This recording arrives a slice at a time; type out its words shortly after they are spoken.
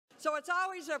So it's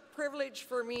always a privilege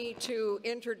for me to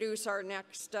introduce our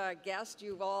next guest.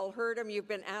 You've all heard him. You've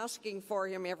been asking for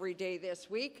him every day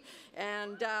this week.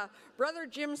 And Brother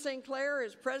Jim Sinclair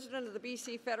is president of the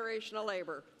BC Federation of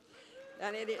Labour.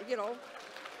 And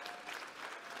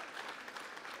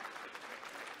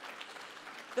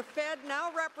the Fed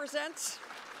now represents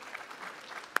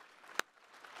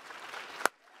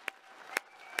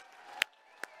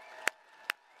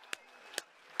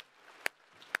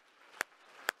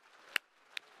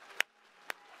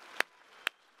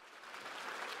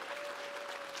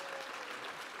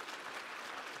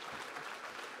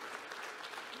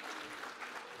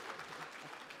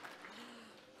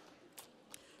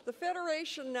The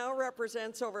Federation now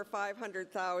represents over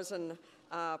 500,000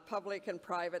 public and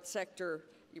private sector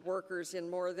workers in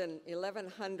more than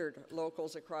 1,100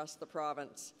 locals across the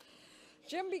province.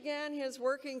 Jim began his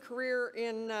working career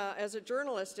as a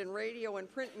journalist in radio and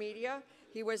print media.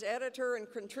 He was editor and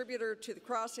contributor to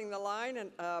Crossing the Line,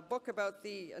 a book about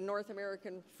the North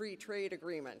American Free Trade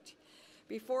Agreement.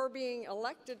 Before being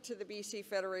elected to the BC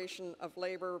Federation of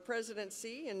Labour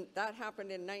presidency, and that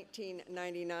happened in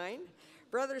 1999,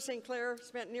 Brother Sinclair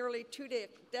spent nearly 2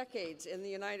 decades in the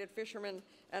United Fishermen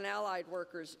and Allied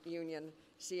Workers Union,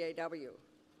 CAW.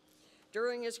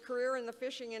 During his career in the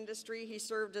fishing industry, he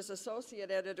served as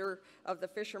associate editor of the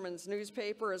Fishermen's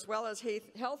newspaper, as well as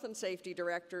health and safety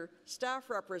director, staff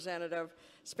representative,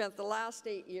 spent the last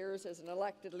 8 years as an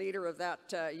elected leader of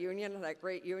that union, that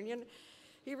great union.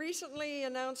 He recently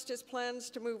announced his plans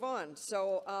to move on,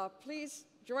 so please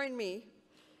join me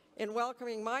in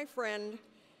welcoming my friend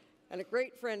and a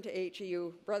great friend to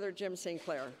HEU, Brother Jim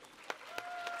Sinclair.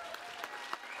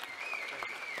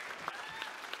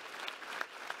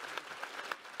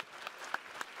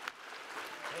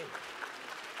 Hey.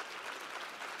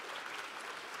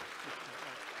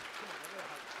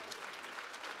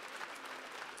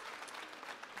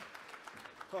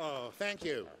 Oh, thank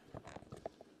you.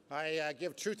 I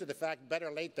give truth to the fact, better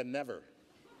late than never.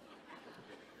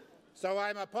 So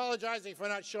I'm apologizing for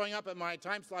not showing up at my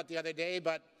time slot the other day,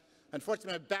 but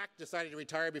unfortunately, my back decided to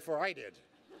retire before I did.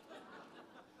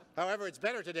 However, it's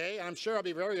better today, and I'm sure I'll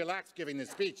be very relaxed giving this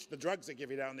speech. The drugs they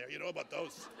give you down there, you know about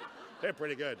those. They're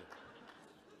pretty good.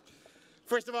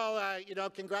 First of all,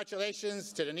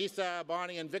 congratulations to Denisa,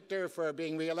 Bonnie, and Victor for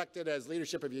being re-elected as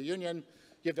leadership of your union.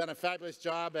 You've done a fabulous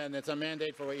job, and it's a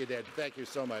mandate for what you did. Thank you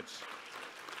so much.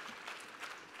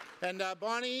 And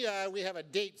Bonnie, we have a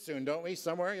date soon, don't we?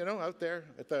 Somewhere, out there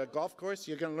at the golf course.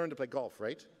 You're going to learn to play golf,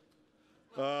 right?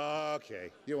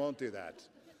 Okay, you won't do that.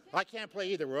 I can't play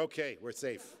either. We're okay. We're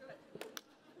safe.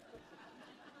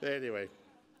 Anyway.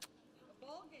 A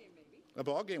ball game, maybe. A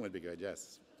ball game would be good,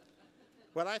 yes.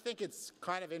 Well, I think it's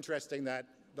kind of interesting that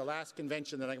the last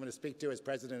convention that I'm going to speak to as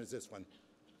president is this one.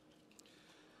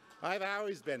 I've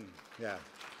always been, yeah,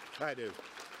 I do.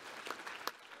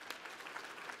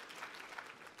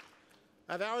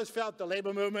 I've always felt the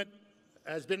labor movement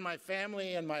has been my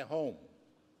family and my home.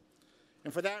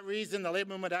 And for that reason, the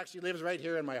labor movement actually lives right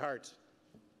here in my heart.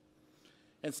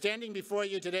 And standing before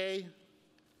you today,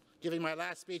 giving my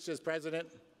last speech as president,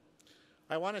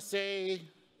 I want to say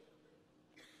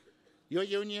your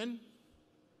union,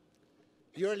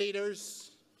 your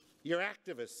leaders, your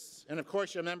activists, and of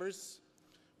course your members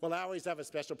will always have a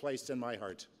special place in my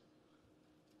heart,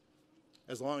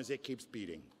 as long as it keeps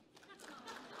beating.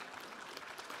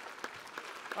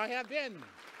 I have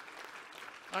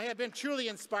been truly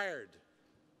inspired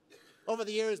over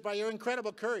the years by your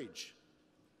incredible courage,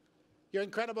 your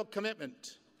incredible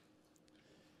commitment,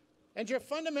 and your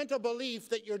fundamental belief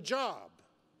that your job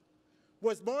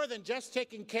was more than just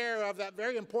taking care of that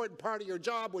very important part of your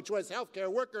job, which was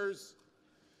healthcare workers,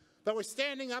 but was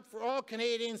standing up for all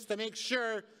Canadians to make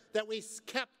sure that we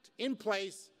kept in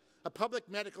place a public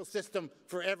medical system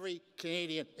for every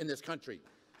Canadian in this country.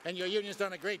 And your union's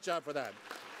done a great job for that.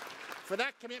 For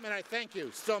that commitment, I thank you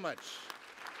so much.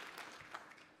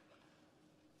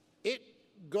 It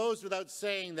goes without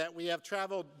saying that we have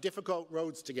traveled difficult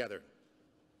roads together,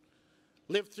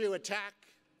 lived through attack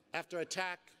after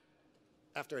attack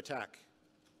after attack.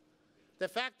 The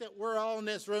fact that we're all in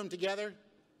this room together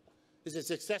is a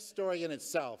success story in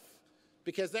itself,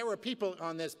 because there were people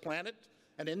on this planet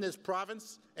and in this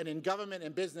province and in government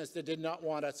and business that did not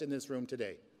want us in this room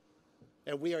today.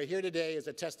 And we are here today as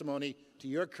a testimony to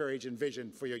your courage and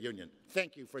vision for your union.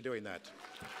 Thank you for doing that.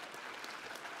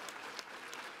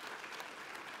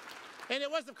 And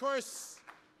it was, of course,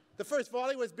 the first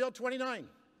volley was Bill 29.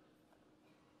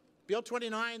 Bill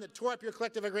 29 that tore up your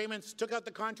collective agreements, took out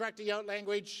the contracting out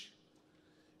language,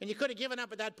 and you could have given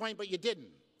up at that point, but you didn't.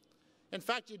 In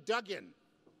fact, you dug in,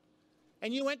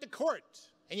 and you went to court,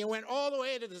 and you went all the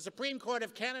way to the Supreme Court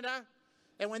of Canada,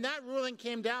 and when that ruling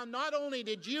came down, not only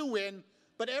did you win,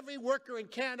 but every worker in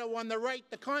Canada won the right,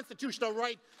 the constitutional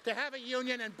right, to have a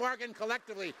union and bargain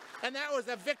collectively. And that was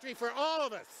a victory for all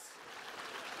of us.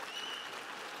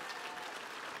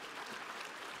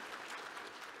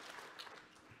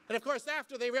 And of course,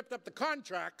 after they ripped up the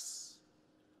contracts,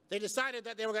 they decided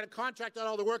that they were going to contract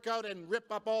all the work out and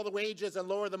rip up all the wages and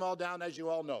lower them all down, as you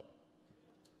all know.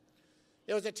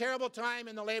 It was a terrible time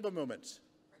in the labor movement.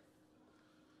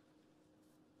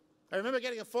 I remember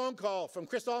getting a phone call from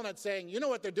Chris Allnut saying, you know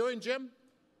what they're doing, Jim?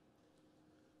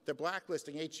 They're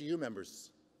blacklisting HEU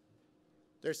members.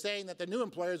 They're saying that the new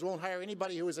employers won't hire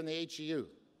anybody who was in the HEU.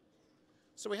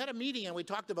 So we had a meeting and we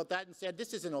talked about that and said,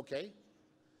 this isn't okay.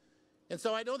 And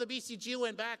so I know the BCG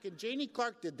went back, and Janie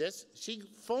Clark did this. She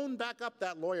phoned back up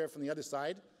that lawyer from the other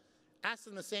side, asked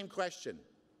him the same question.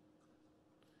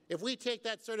 If we take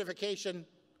that certification,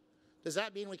 does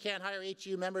that mean we can't hire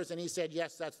HEU members? And he said,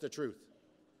 yes, that's the truth.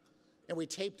 And we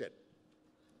taped it.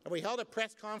 And we held a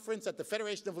press conference at the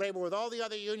Federation of Labor with all the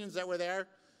other unions that were there,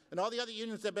 and all the other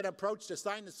unions that had been approached to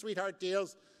sign the sweetheart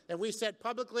deals. And we said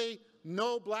publicly,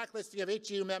 no blacklisting of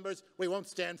HEU members. We won't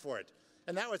stand for it.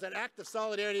 And that was an act of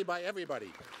solidarity by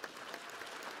everybody.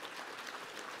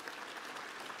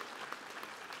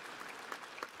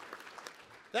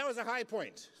 That was a high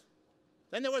point.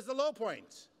 Then there was the low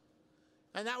point.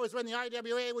 And that was when the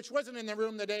IWA, which wasn't in the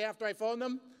room the day after I phoned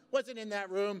them, wasn't in that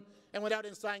room and went out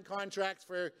and signed contracts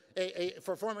for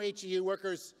former HEU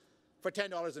workers for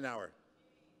 $10 an hour.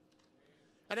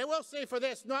 And I will say for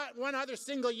this, not one other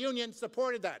single union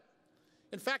supported that.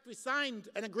 In fact, we signed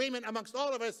an agreement amongst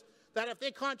all of us that if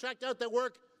they contract out their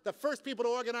work, the first people to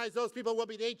organize those people will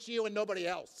be the HEU and nobody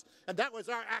else. And that was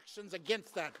our actions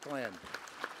against that plan.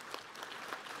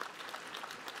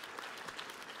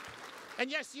 And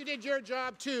yes, you did your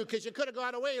job too, because you could have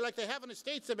gone away like they have in the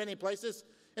States in many places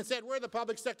and said, we're the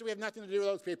public sector, we have nothing to do with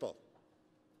those people.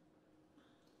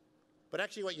 But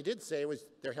actually what you did say was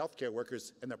they're healthcare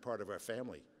workers and they're part of our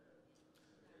family.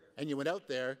 And you went out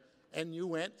there and you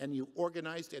went and you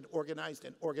organized and organized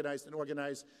and organized and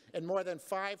organized, and more than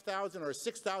 5,000 or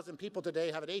 6,000 people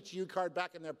today have an HEU card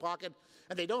back in their pocket,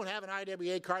 and they don't have an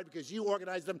IWA card because you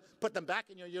organized them, put them back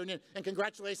in your union, and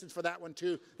congratulations for that one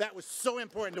too. That was so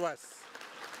important to us.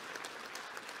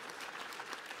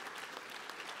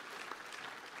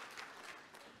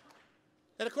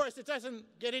 And of course, it doesn't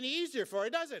get any easier for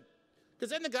it, does it? Because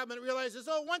then the government realizes,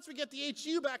 oh, once we get the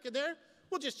HEU back in there,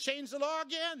 we'll just change the law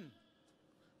again.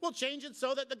 We'll change it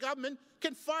so that the government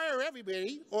can fire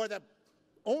everybody, or the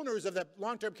owners of the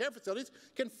long-term care facilities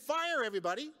can fire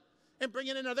everybody and bring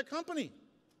in another company.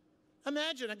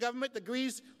 Imagine a government that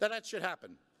agrees that that should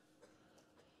happen.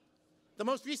 The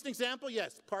most recent example,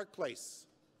 yes, Park Place.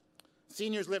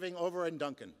 Seniors living over in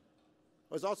Duncan.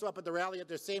 I was also up at the rally at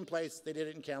their same place. They did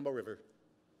it in Campbell River.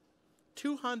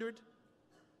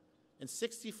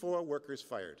 264 workers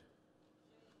fired.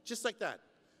 Just like that.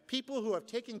 People who have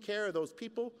taken care of those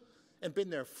people and been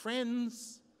their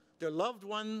friends, their loved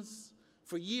ones,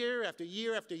 for year after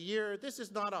year after year. This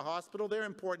is not a hospital. They're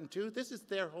important too. This is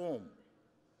their home.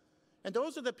 And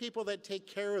those are the people that take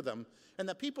care of them, and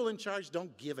the people in charge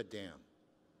don't give a damn.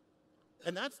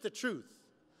 And that's the truth.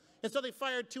 And so they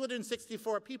fired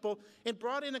 264 people and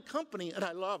brought in a company, and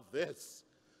I love this.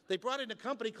 They brought in a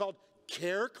company called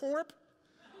Care Corp?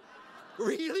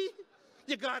 Really?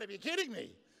 You gotta be kidding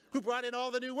me. Who brought in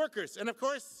all the new workers. And of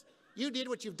course, you did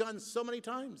what you've done so many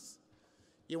times.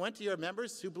 You went to your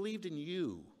members who believed in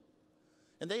you.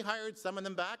 And they hired some of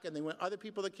them back, and they went other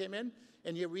people that came in,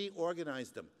 and you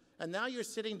reorganized them. And now you're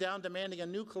sitting down demanding a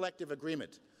new collective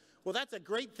agreement. Well, that's a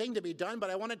great thing to be done, but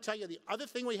I want to tell you the other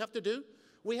thing we have to do.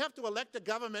 We have to elect a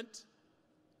government,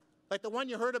 like the one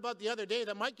you heard about the other day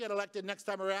that might get elected next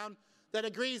time around, that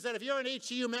agrees that if you're an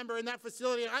HEU member in that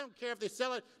facility, I don't care if they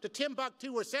sell it to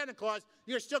Timbuktu or Santa Claus,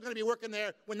 you're still going to be working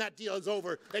there when that deal is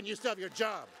over and you still have your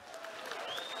job.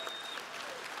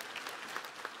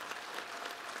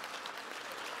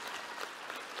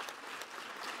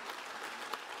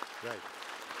 Right.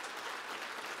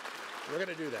 We're going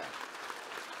to do that.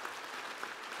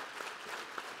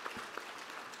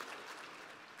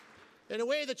 In a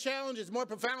way, the challenge is more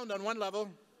profound on one level.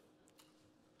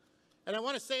 And I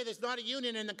want to say there's not a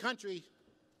union in the country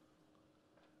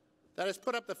that has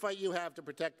put up the fight you have to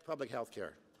protect public health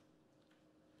care.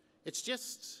 It's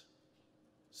just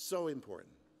so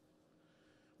important.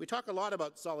 We talk a lot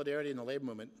about solidarity in the labor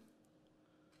movement,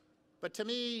 but to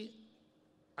me,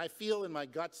 I feel in my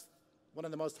guts one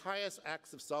of the most highest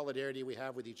acts of solidarity we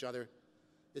have with each other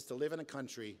is to live in a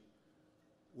country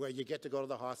where you get to go to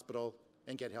the hospital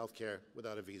and get health care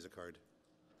without a Visa card.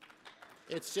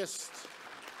 It's just...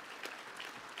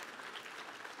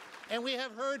 And we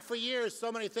have heard for years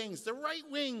so many things. The right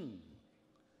wing,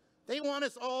 they want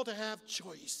us all to have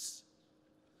choice.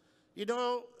 You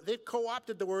know, they've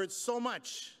co-opted the word so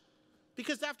much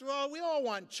because, after all, we all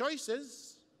want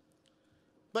choices.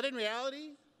 But in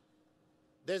reality,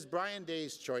 there's Brian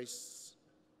Day's choice,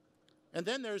 and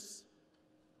then there's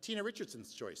Tina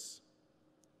Richardson's choice.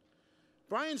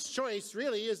 Brian's choice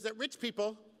really is that rich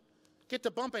people get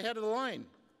to bump ahead of the line.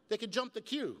 They can jump the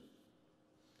queue.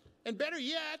 And better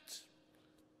yet,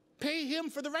 pay him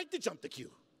for the right to jump the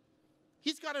queue.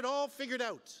 He's got it all figured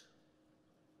out.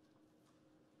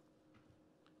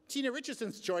 Tina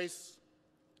Richardson's choice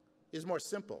is more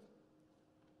simple: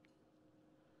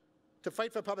 to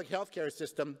fight for a public health care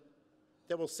system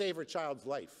that will save her child's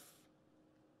life.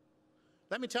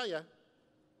 Let me tell you,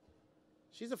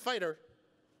 she's a fighter.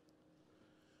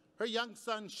 Her young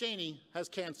son, Shaney, has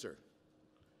cancer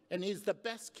and needs the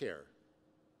best care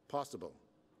possible.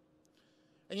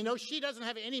 And you know, she doesn't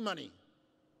have any money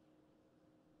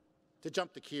to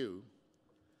jump the queue.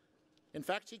 In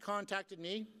fact, she contacted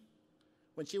me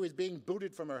when she was being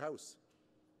booted from her house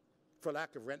for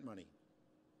lack of rent money.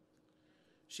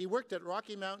 She worked at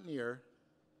Rocky Mountaineer,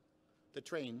 the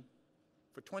train,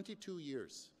 for 22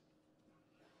 years.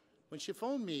 When she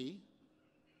phoned me,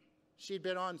 she'd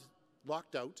been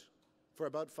locked out for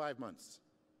about 5 months,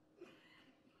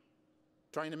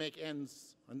 trying to make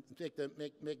ends,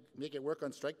 make it work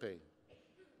on strike pay.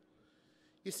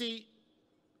 You see,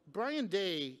 Brian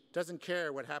Day doesn't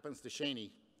care what happens to Shaney,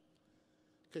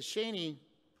 because Shaney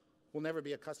will never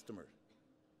be a customer.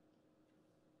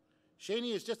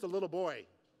 Shaney is just a little boy,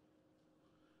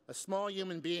 a small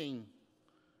human being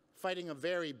fighting a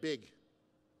very big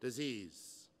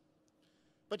disease.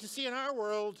 But you see, in our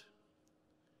world,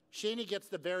 Shaney gets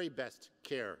the very best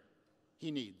care he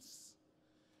needs.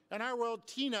 In our world,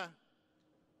 Tina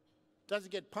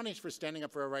doesn't get punished for standing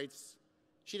up for her rights.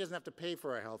 She doesn't have to pay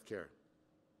for her health care.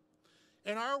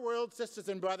 In our world, sisters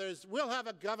and brothers, we'll have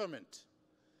a government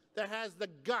that has the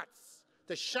guts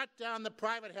to shut down the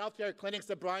private health care clinics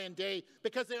of Brian Day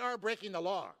because they are breaking the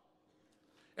law.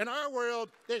 In our world,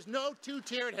 there's no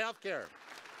two-tiered health care.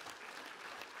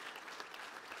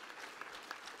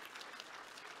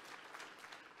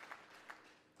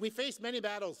 We face many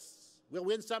battles. We'll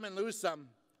win some and lose some.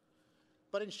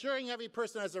 But ensuring every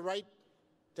person has a right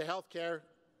to health care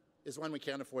is one we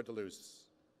can't afford to lose.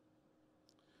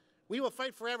 We will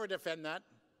fight forever to defend that.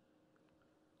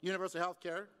 Universal health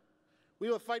care. We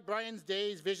will fight Brian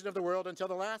Day's vision of the world until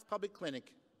the last private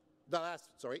clinic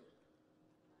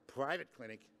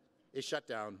is shut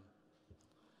down.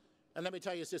 And let me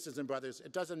tell you, sisters and brothers,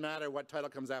 it doesn't matter what title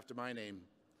comes after my name.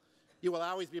 You will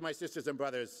always be my sisters and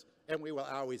brothers, and we will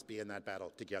always be in that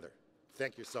battle together.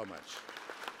 Thank you so much.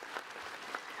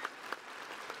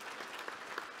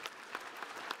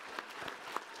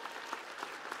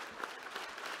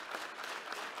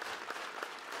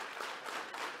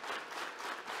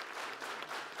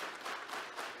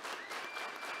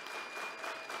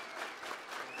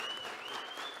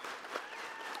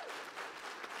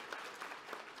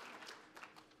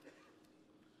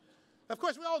 Of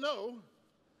course, we all know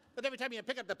that every time you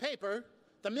pick up the paper,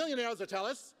 the millionaires will tell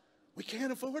us, we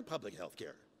can't afford public health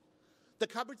care. The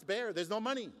cupboard's bare, there's no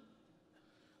money.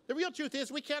 The real truth is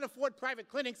we can't afford private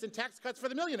clinics and tax cuts for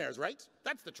the millionaires, right?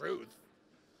 That's the truth.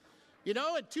 You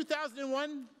know, in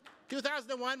 2001,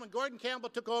 when Gordon Campbell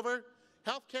took over,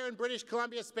 health care in British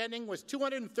Columbia spending was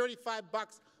 $235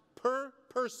 per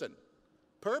person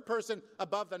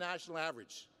above the national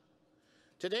average.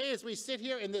 Today, as we sit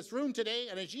here in this room today,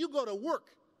 and as you go to work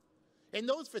in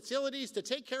those facilities to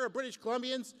take care of British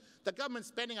Columbians, the government's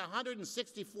spending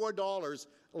 $164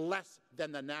 less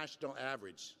than the national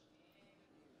average.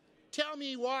 Tell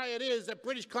me why it is that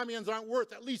British Columbians aren't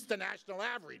worth at least the national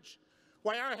average.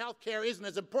 Why our health care isn't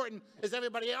as important as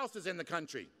everybody else's in the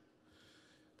country.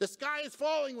 The sky is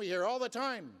falling, we hear all the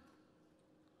time.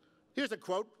 Here's a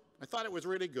quote. I thought it was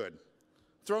really good.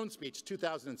 Throne speech,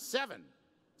 2007.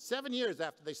 7 years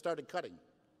after they started cutting.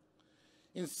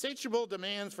 Insatiable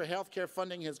demands for health care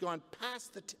funding has gone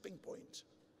past the tipping point.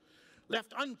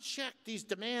 Left unchecked, these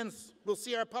demands will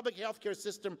see our public health care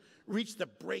system reach the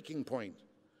breaking point.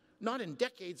 Not in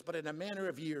decades, but in a matter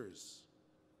of years.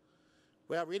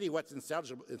 Well, really what's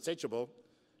insatiable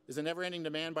is a never-ending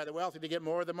demand by the wealthy to get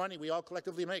more of the money we all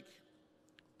collectively make.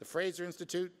 The Fraser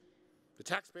Institute, the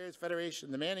Taxpayers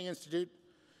Federation, the Manning Institute,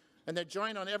 and they're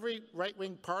joined on every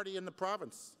right-wing party in the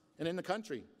province and in the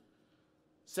country,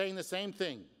 saying the same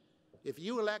thing. If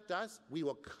you elect us, we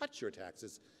will cut your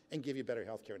taxes and give you better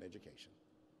health care and education.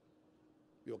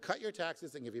 We will cut your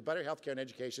taxes and give you better health care and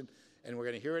education, and we're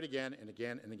going to hear it again and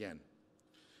again and again.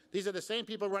 These are the same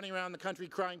people running around the country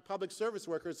crying public service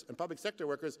workers and public sector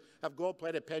workers have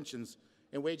gold-plated pensions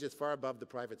and wages far above the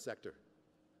private sector.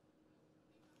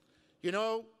 You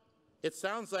know, it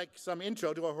sounds like some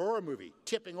intro to a horror movie,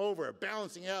 tipping over,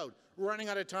 balancing out, running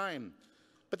out of time.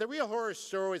 But the real horror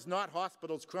story is not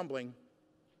hospitals crumbling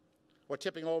or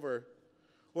tipping over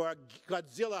or a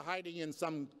Godzilla hiding in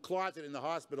some closet in the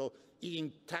hospital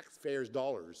eating taxpayers'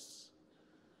 dollars.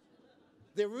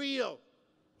 The real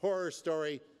horror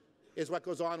story is what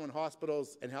goes on when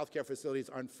hospitals and healthcare facilities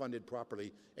aren't funded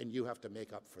properly, and you have to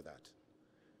make up for that.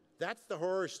 That's the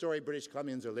horror story British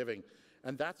Columbians are living,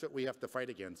 and that's what we have to fight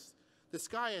against. The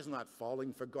sky is not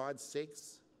falling, for God's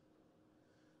sakes.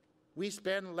 We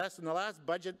spend less in the last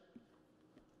budget.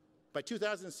 By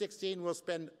 2016, we'll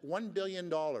spend $1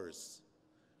 billion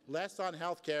less on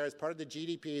health care as part of the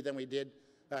GDP than we did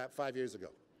 5 years ago.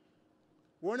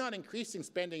 We're not increasing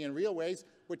spending in real ways.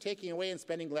 We're taking away and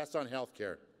spending less on health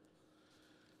care.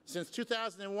 Since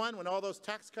 2001, when all those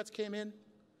tax cuts came in,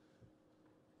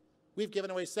 we've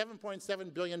given away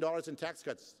 $7.7 billion in tax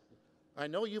cuts. I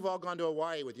know you've all gone to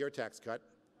Hawaii with your tax cut.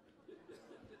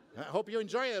 I hope you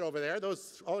enjoy it over there.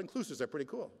 Those all-inclusives are pretty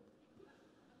cool.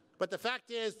 But the fact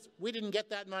is, we didn't get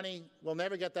that money. We'll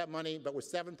never get that money, but we're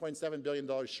 $7.7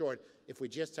 billion short if we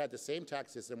just had the same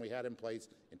tax system we had in place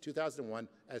in 2001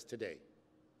 as today.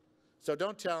 So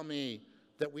don't tell me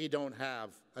that we don't have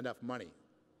enough money.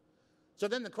 So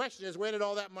then the question is, where did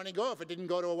all that money go if it didn't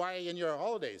go to Hawaii in your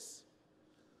holidays?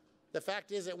 The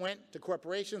fact is, it went to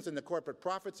corporations and the corporate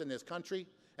profits in this country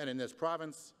and in this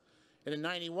province. And in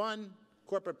 91,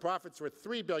 corporate profits were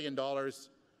 $3 billion, or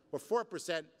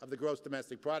 4% of the gross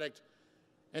domestic product.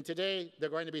 And today, they're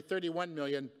going to be 31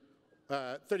 billion,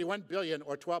 or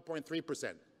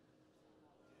 12.3%.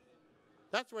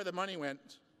 That's where the money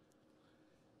went.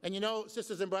 And you know,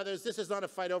 sisters and brothers, this is not a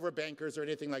fight over bankers or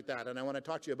anything like that, and I want to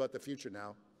talk to you about the future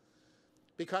now,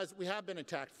 because we have been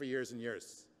attacked for years and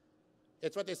years.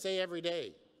 It's what they say every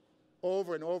day,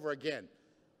 over and over again.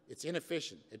 It's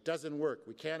inefficient. It doesn't work.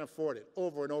 We can't afford it,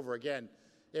 over and over again.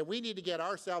 And we need to get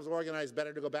ourselves organized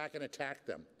better to go back and attack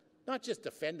them, not just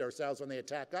defend ourselves when they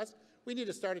attack us. We need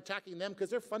to start attacking them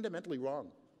because they're fundamentally wrong.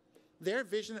 Their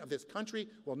vision of this country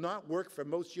will not work for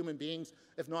most human beings,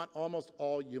 if not almost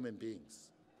all human beings.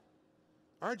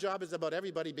 Our job is about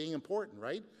everybody being important,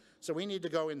 right? So we need to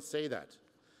go and say that.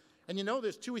 And you know,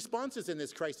 there's two responses in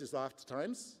this crisis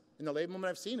oftentimes. In the Labour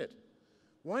movement, I've seen it.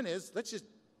 One is,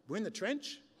 we're in the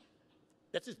trench.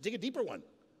 Let's just dig a deeper one.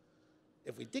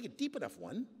 If we dig a deep enough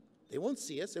one, they won't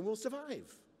see us and we'll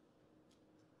survive.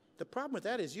 The problem with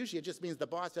that is usually it just means the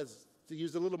boss has to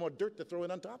use a little more dirt to throw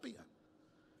it on top of you.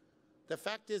 The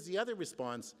fact is, the other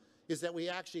response is that we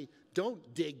actually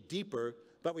don't dig deeper,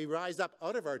 but we rise up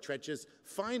out of our trenches,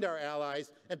 find our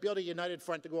allies, and build a united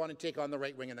front to go on and take on the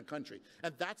right wing in the country.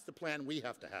 And that's the plan we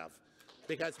have to have,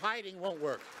 because hiding won't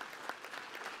work.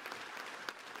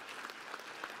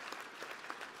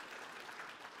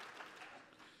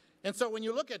 And so when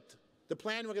you look at the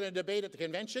plan we're going to debate at the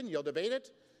convention, you'll debate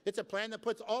it. It's a plan that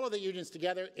puts all of the unions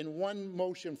together in one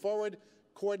motion forward,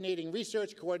 coordinating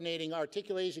research, coordinating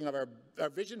articulation of our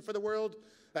vision for the world,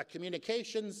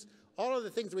 communications, all of the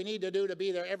things we need to do to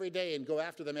be there every day and go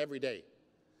after them every day.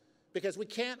 Because we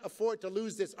can't afford to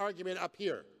lose this argument up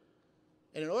here.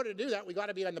 And in order to do that, we've got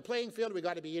to be on the playing field, we've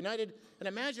got to be united. And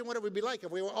imagine what it would be like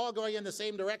if we were all going in the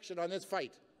same direction on this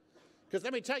fight. Because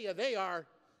let me tell you, they are.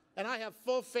 And I have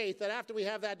full faith that after we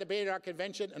have that debate at our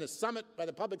convention and a summit by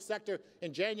the public sector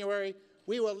in January,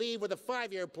 we will leave with a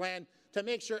 5-year plan to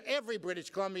make sure every British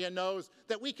Columbian knows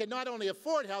that we can not only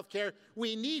afford health care,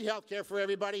 we need health care for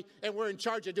everybody, and we're in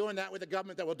charge of doing that with a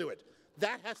government that will do it.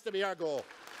 That has to be our goal.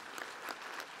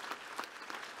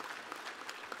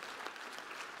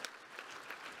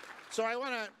 So I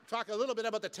want to talk a little bit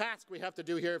about the task we have to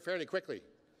do here fairly quickly.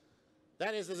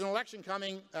 That is, there's an election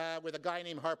coming with a guy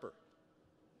named Harper.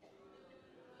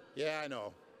 Yeah, I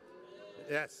know.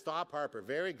 Yeah, stop Harper.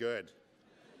 Very good.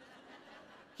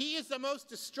 He is the most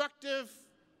destructive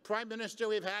prime minister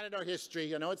we've had in our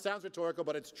history. I know it sounds rhetorical,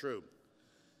 but it's true.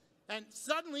 And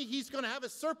suddenly he's going to have a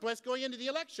surplus going into the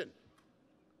election.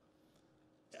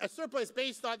 A surplus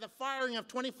based on the firing of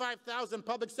 25,000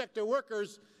 public sector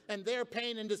workers and their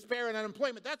pain and despair and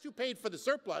unemployment. That's who paid for the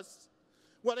surplus.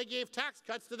 Well, they gave tax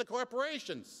cuts to the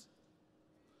corporations.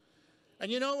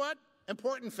 And you know what?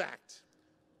 Important fact.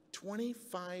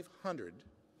 2,500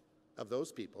 of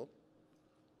those people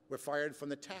were fired from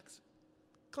the tax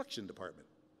collection department,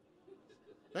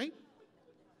 right?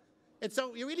 And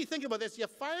so you really think about this, you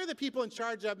fire the people in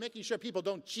charge of making sure people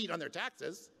don't cheat on their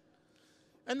taxes,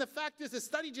 And the fact is, a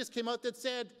study just came out that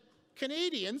said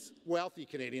Canadians, wealthy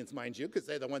Canadians, mind you, because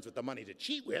they're the ones with the money to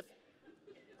cheat with.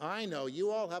 I know,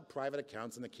 you all have private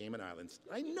accounts in the Cayman Islands.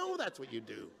 I know that's what you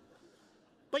do.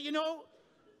 But you know,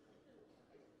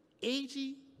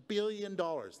 $80 billion,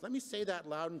 let me say that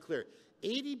loud and clear,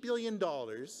 $80 billion,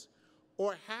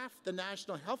 or half the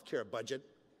national health care budget,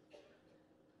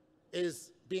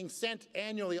 is being sent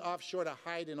annually offshore to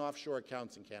hide in offshore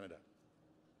accounts in Canada.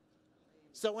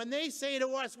 So when they say to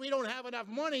us, we don't have enough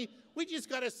money, we just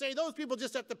got to say those people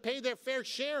just have to pay their fair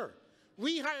share.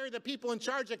 We hire the people in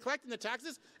charge of collecting the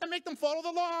taxes and make them follow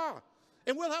the law.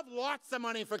 And we'll have lots of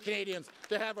money for Canadians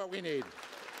to have what we need.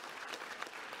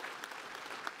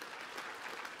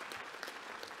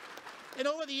 And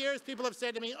over the years, people have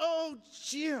said to me, oh,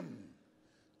 Jim,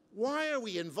 why are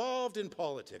we involved in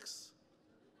politics?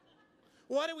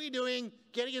 What are we doing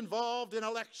getting involved in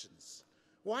elections?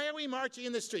 Why are we marching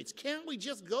in the streets? Can't we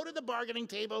just go to the bargaining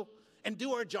table and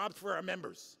do our jobs for our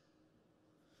members?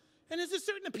 And there's a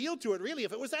certain appeal to it, really.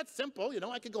 If it was that simple, you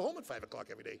know, I could go home at 5 o'clock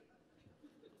every day.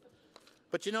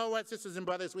 But you know what, sisters and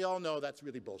brothers, we all know that's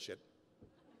really bullshit.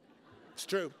 It's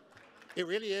true. It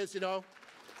really is, you know.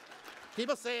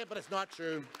 People say it, but it's not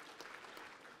true.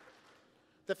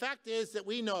 The fact is that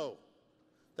we know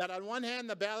that on one hand,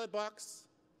 the ballot box,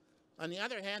 on the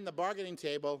other hand, the bargaining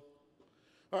table,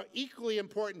 are equally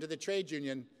important to the trade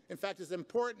union. In fact, as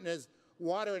important as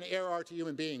water and air are to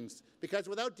human beings, because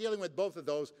without dealing with both of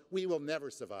those, we will never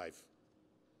survive.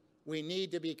 We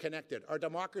need to be connected. Our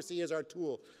democracy is our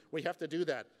tool. We have to do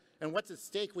that. And what's at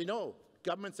stake, we know.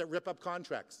 Governments that rip up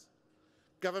contracts,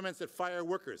 governments that fire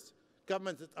workers,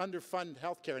 governments that underfund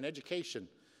healthcare and education,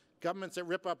 governments that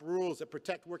rip up rules that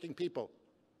protect working people,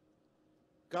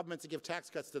 governments that give tax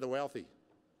cuts to the wealthy.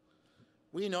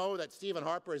 We know that Stephen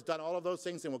Harper has done all of those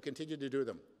things and will continue to do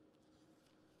them.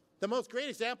 The most great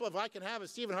example, if I can have,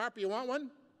 is Stephen Harper. You want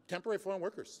one? Temporary foreign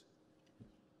workers.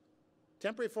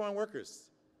 Temporary foreign workers.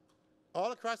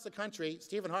 All across the country,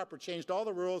 Stephen Harper changed all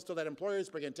the rules so that employers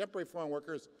bring in temporary foreign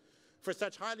workers for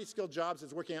such highly skilled jobs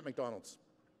as working at McDonald's.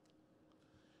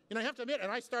 You know, I have to admit, and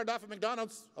I started off at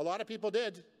McDonald's, a lot of people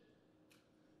did.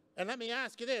 And let me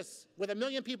ask you this, with 1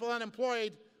 million people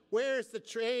unemployed, where's the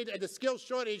trade and the skills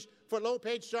shortage for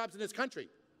low-paid jobs in this country?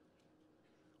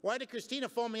 Why did Christina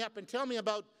phone me up and tell me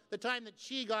about the time that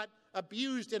she got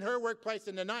abused in her workplace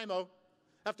in Nanaimo?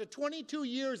 After 22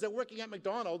 years of working at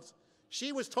McDonald's,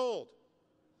 she was told,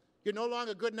 you're no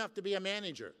longer good enough to be a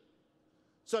manager.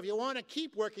 So if you want to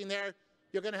keep working there,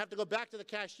 you're going to have to go back to the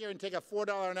cashier and take a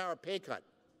 $4 an hour pay cut.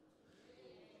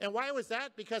 And why was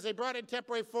that? Because they brought in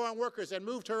temporary foreign workers and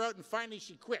moved her out, and finally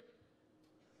she quit.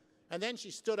 And then she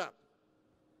stood up.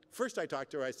 First I talked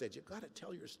to her, I said, you've got to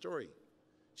tell your story.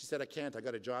 She said, I can't, I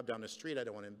got a job down the street, I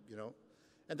don't want to, you know.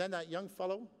 And then that young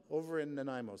fellow over in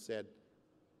Nanaimo said,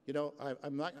 you know,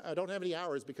 I don't have any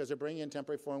hours because they're bringing in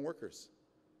temporary foreign workers.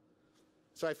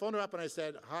 So I phoned her up and I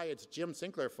said, hi, it's Jim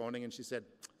Sinclair phoning, and she said,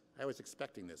 I was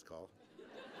expecting this call.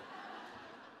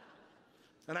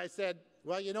 And I said,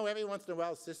 well, you know, every once in a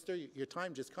while, sister, your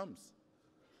time just comes.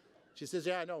 She says,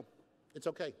 yeah, I know, it's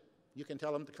okay. You can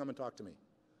tell them to come and talk to me.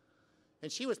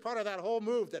 And she was part of that whole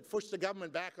move that pushed the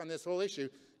government back on this whole issue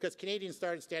because Canadians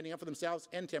started standing up for themselves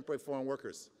and temporary foreign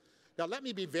workers. Now, let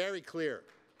me be very clear,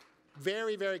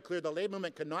 very, very clear. The Labour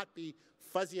movement cannot be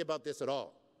fuzzy about this at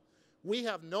all. We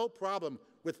have no problem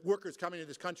with workers coming to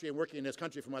this country and working in this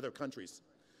country from other countries.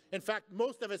 In fact,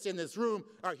 most of us in this room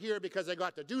are here because they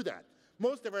got to do that.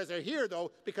 Most of us are here,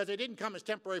 though, because they didn't come as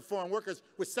temporary foreign workers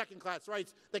with second-class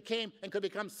rights. They came and could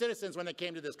become citizens when they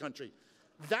came to this country.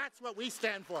 That's what we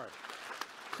stand for,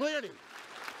 clearly.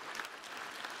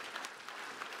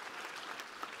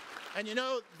 And you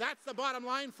know, that's the bottom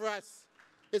line for us,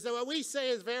 is that what we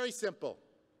say is very simple.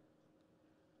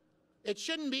 It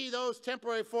shouldn't be those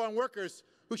temporary foreign workers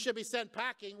who should be sent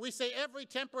packing. We say every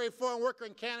temporary foreign worker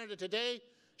in Canada today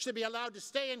should be allowed to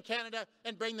stay in Canada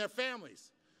and bring their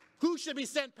families. Who should be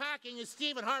sent packing is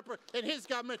Stephen Harper and his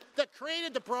government that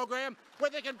created the program where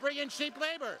they can bring in cheap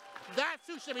labor. That's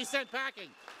who should be sent packing,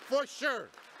 for sure.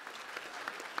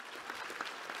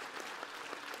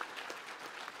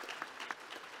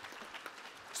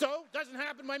 So, doesn't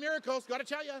happen by miracles, got to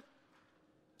tell you.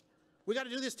 We got to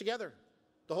do this together.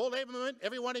 The whole Labour movement,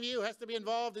 every one of you has to be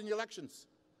involved in the elections.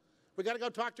 We got to go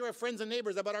talk to our friends and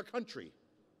neighbors about our country,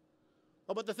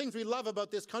 about the things we love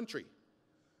about this country,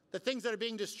 the things that are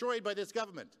being destroyed by this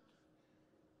government,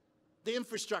 the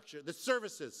infrastructure, the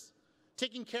services,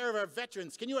 taking care of our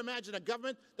veterans. Can you imagine a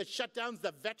government that shut down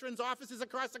the veterans' offices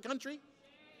across the country?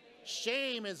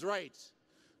 Shame is right.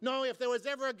 No, if there was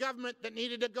ever a government that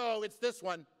needed to go, it's this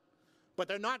one. But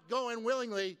they're not going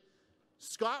willingly.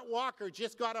 Scott Walker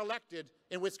just got elected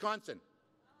in Wisconsin.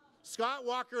 Scott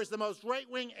Walker is the most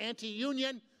right-wing,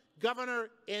 anti-union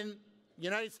governor in the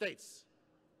United States.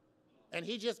 And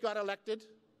he just got elected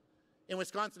in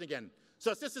Wisconsin again.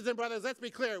 So sisters and brothers, let's be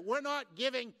clear. We're not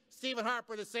giving Stephen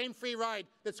Harper the same free ride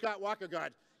that Scott Walker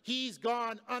got. He's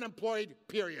gone unemployed,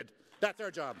 period. That's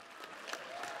our job.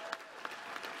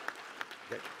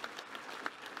 Okay.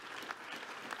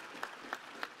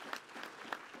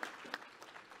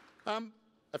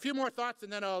 A few more thoughts,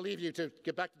 and then I'll leave you to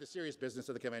get back to the serious business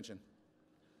of the convention.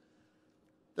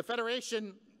 The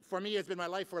Federation, for me, has been my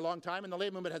life for a long time, and the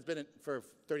labor movement has been it for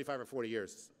 35 or 40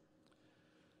 years.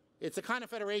 It's a kind of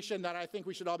federation that I think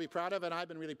we should all be proud of, and I've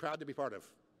been really proud to be part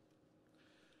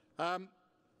of.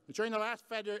 During the last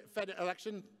Fed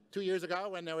election 2 years ago,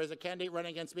 when there was a candidate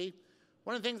running against me,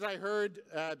 one of the things I heard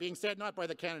being said, not by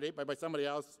the candidate, but by somebody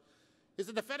else, is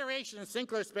that the Federation and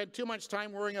Sinclair spent too much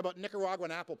time worrying about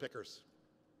Nicaraguan apple pickers.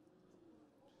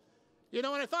 You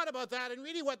know, when I thought about that, and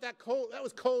really what that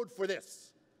was code for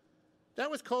this. That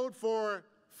was code for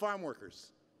farm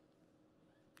workers,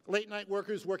 late-night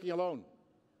workers working alone,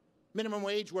 minimum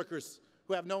wage workers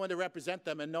who have no one to represent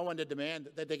them and no one to demand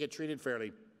that they get treated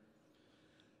fairly.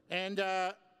 And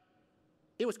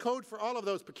it was code for all of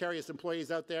those precarious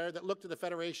employees out there that looked to the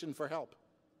Federation for help,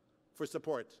 for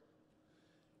support.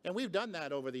 And we've done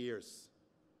that over the years.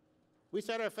 We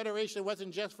said our Federation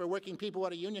wasn't just for working people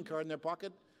with a union card in their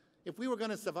pocket. If we were going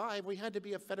to survive, we had to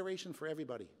be a federation for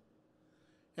everybody.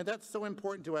 And that's so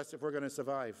important to us if we're going to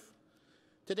survive.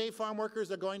 Today, farm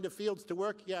workers are going to fields to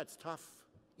work. Yeah, it's tough.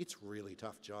 It's a really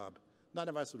tough job. None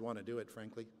of us would want to do it,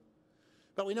 frankly.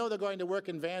 But we know they're going to work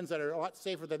in vans that are a lot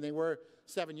safer than they were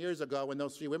 7 years ago when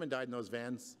those 3 women died in those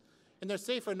vans. And they're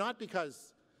safer not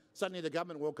because suddenly the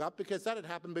government woke up, because that had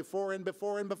happened before and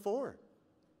before and before.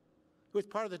 It was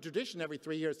part of the tradition every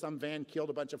 3 years some van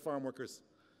killed a bunch of farm workers.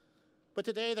 But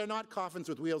today they're not coffins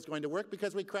with wheels going to work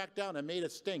because we cracked down and made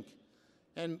it stink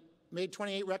and made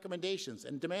 28 recommendations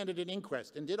and demanded an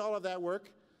inquest and did all of that work.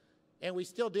 And we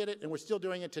still did it, and we're still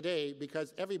doing it today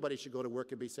because everybody should go to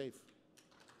work and be safe.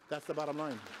 That's the bottom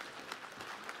line.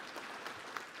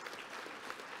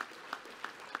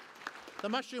 The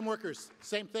mushroom workers,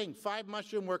 same thing, 5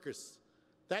 mushroom workers.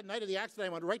 That night of the accident, I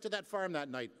went right to that farm that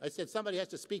night. I said, somebody has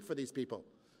to speak for these people.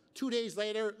 2 days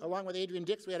later, along with Adrian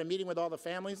Dix, we had a meeting with all the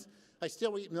families. I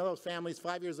still meet with those families.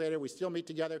 5 years later, we still meet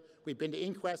together. We've been to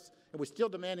inquests, and we're still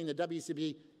demanding the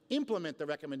WCB implement the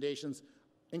recommendations,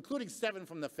 including 7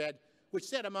 from the Fed, which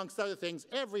said, amongst other things,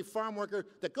 every farm worker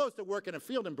that goes to work in a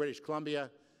field in British Columbia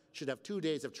should have 2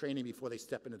 days of training before they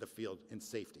step into the field in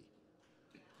safety.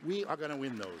 We are going to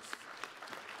win those.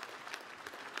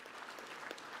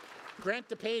 Grant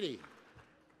DePady.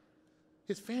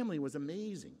 His family was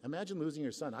amazing. Imagine losing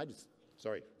your son.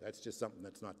 Sorry, that's just something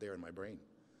that's not there in my brain.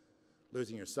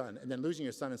 Losing your son, and then losing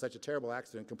your son in such a terrible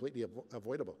accident, completely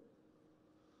avoidable.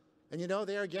 And you know,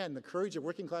 there again, the courage of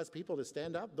working class people to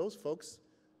stand up, those folks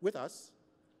with us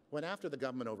went after the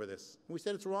government over this. And we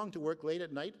said it's wrong to work late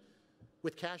at night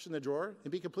with cash in the drawer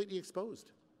and be completely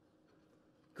exposed.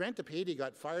 Grant DePady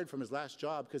got fired from his last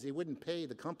job because he wouldn't pay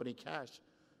the company cash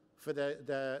for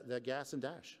the gas and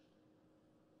dash.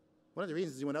 One of the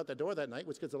reasons he went out the door that night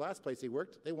was because the last place he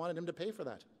worked, they wanted him to pay for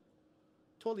that.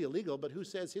 Totally illegal, but who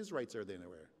says his rights are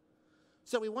anywhere?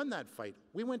 So we won that fight.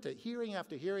 We went to hearing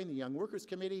after hearing, the Young Workers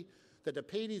Committee. The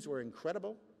DePady's were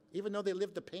incredible. Even though they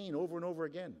lived the pain over and over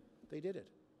again, they did it.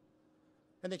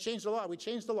 And they changed the law. We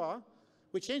changed the law.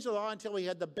 We changed the law until we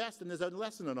had the best, and there's a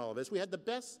lesson in all of this. We had the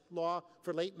best law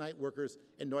for late-night workers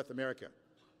in North America.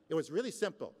 It was really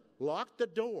simple. Lock the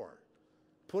door.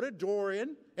 Put a door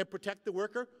in and protect the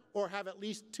worker, or have at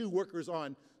least 2 workers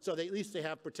on so at least they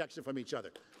have protection from each other.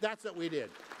 That's what we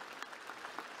did.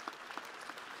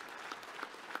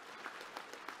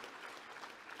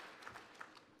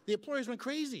 The employers went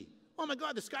crazy. Oh my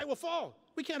God, the sky will fall.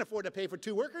 We can't afford to pay for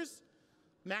 2 workers.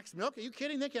 Max Milk, are you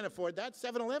kidding? They can't afford that.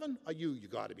 7-Eleven? Are you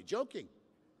got to be joking.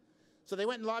 So they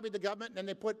went and lobbied the government, and then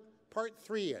they put Part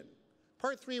 3 in.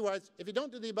 Part 3 was, if you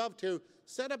don't do the above 2,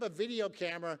 set up a video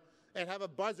camera and have a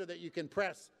buzzer that you can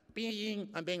press. Bing,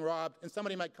 I'm being robbed, and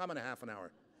somebody might come in a half an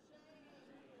hour.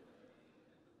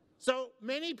 So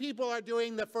many people are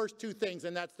doing the first 2 things,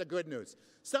 and that's the good news.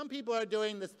 Some people are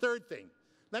doing the 3rd thing.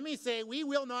 Let me say, we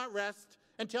will not rest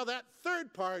until that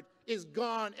 3rd part is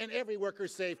gone and every worker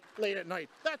is safe late at night.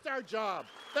 That's our job.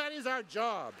 That is our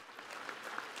job.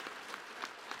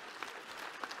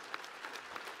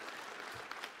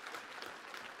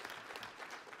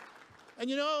 And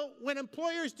you know, when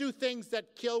employers do things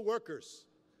that kill workers,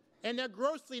 and they're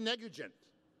grossly negligent,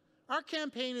 our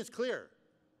campaign is clear.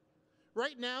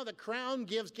 Right now, the Crown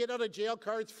gives get-out-of-jail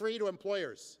cards free to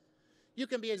employers. You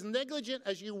can be as negligent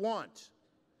as you want,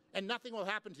 and nothing will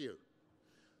happen to you.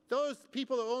 Those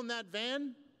people who own that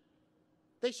van,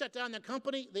 they shut down their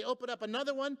company, they opened up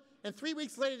another one, and 3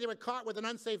 weeks later they were caught with an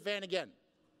unsafe van again.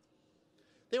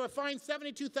 They were fined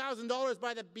 $72,000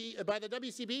 by the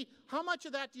WCB. How much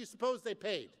of that do you suppose they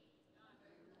paid?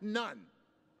 None.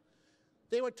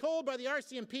 They were told by the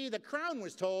RCMP, the Crown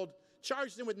was told,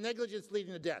 charged them with negligence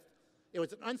leading to death. It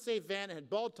was an unsafe van, it had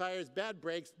bald tires, bad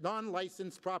brakes,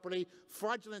 non-licensed property,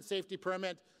 fraudulent safety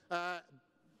permit. The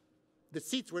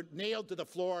seats were nailed to the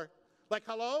floor. Like,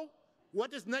 hello?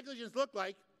 What does negligence look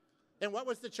like? And what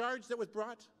was the charge that was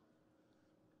brought?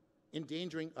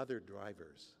 Endangering other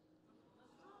drivers.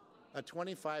 A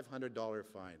 $2,500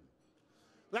 fine.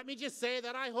 Let me just say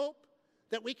that I hope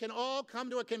that we can all come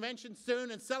to a convention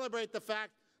soon and celebrate the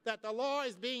fact that the law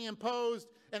is being imposed,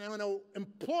 and when an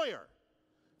employer,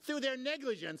 through their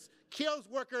negligence, kills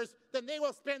workers, then they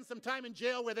will spend some time in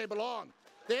jail where they belong.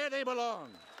 There they belong.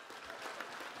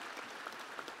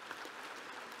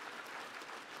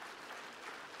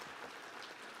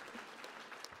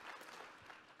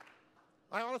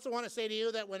 I also want to say to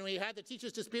you that when we had the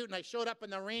teachers' dispute and I showed up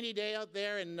on a rainy day out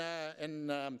there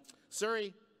in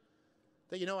Surrey,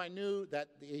 that, you know, I knew that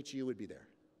the HEU would be there.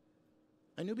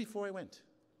 I knew before I went.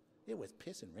 It was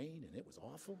piss and rain and it was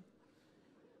awful.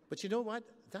 But you know what?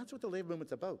 That's what the labor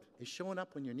movement's about, is showing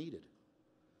up when you're needed.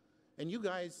 And you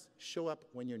guys show up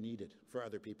when you're needed for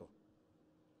other people.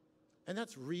 And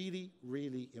that's really,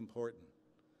 really important,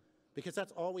 because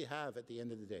that's all we have at the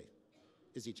end of the day,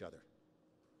 is each other.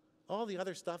 All the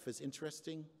other stuff is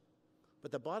interesting,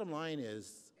 but the bottom line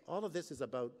is all of this is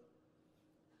about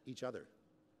each other,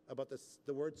 about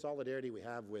the word solidarity we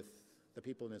have with the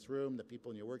people in this room, the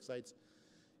people in your work sites,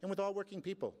 and with all working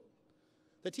people.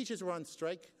 The teachers were on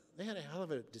strike. They had a hell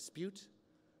of a dispute.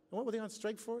 And what were they on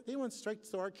strike for? They were on strike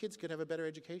so our kids could have a better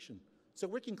education, so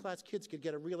working class kids could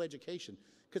get a real education,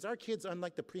 because our kids,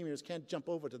 unlike the premiers, can't jump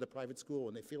over to the private school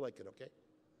when they feel like it, okay?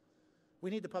 We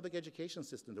need the public education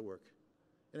system to work.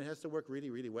 And it has to work really,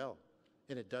 really well.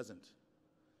 And it doesn't.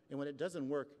 And when it doesn't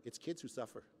work, it's kids who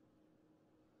suffer.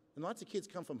 And lots of kids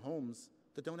come from homes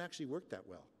that don't actually work that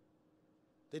well.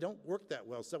 They don't work that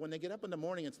well. So when they get up in the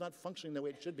morning, it's not functioning the way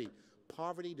it should be.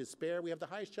 Poverty, despair. We have the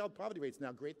highest child poverty rates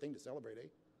now. Great thing to celebrate, eh?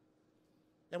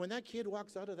 And when that kid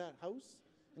walks out of that house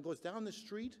and goes down the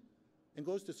street and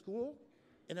goes to school,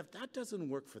 and if that doesn't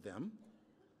work for them,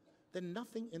 then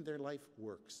nothing in their life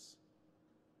works.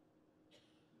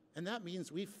 And that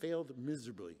means we failed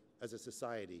miserably as a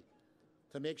society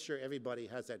to make sure everybody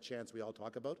has that chance we all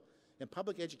talk about. And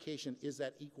public education is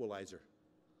that equalizer.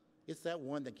 It's that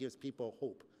one that gives people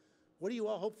hope. What do you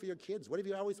all hope for your kids? What have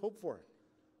you always hoped for?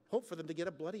 Hope for them to get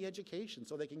a bloody education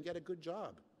so they can get a good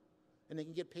job and they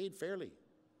can get paid fairly.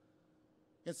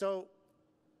 And so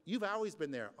you've always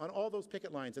been there on all those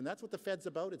picket lines, and that's what the Fed's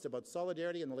about. It's about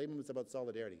solidarity, and the labor movement's about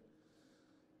solidarity.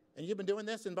 And you've been doing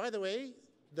this, and by the way,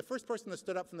 the first person that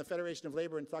stood up from the Federation of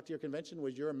Labor and talked to your convention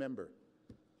was your member.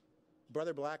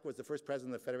 Brother Black was the first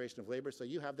president of the Federation of Labor, so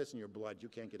you have this in your blood. You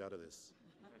can't get out of this.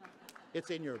 It's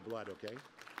in your blood, okay?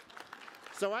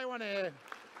 So I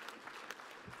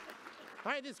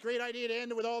had this great idea to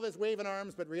end with all this waving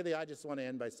arms, but really I just want to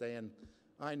end by saying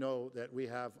I know that we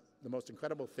have the most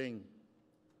incredible thing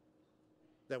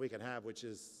that we can have, which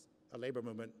is a labor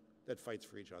movement that fights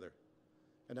for each other.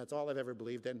 And that's all I've ever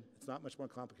believed in. It's not much more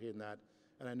complicated than that.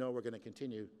 And I know we're going to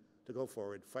continue to go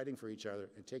forward, fighting for each other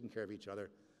and taking care of each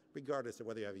other, regardless of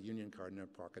whether you have a union card in your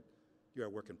pocket. You're a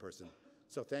working person.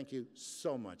 So thank you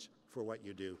so much for what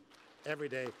you do every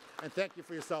day. And thank you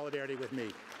for your solidarity with me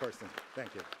personally.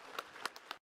 Thank you.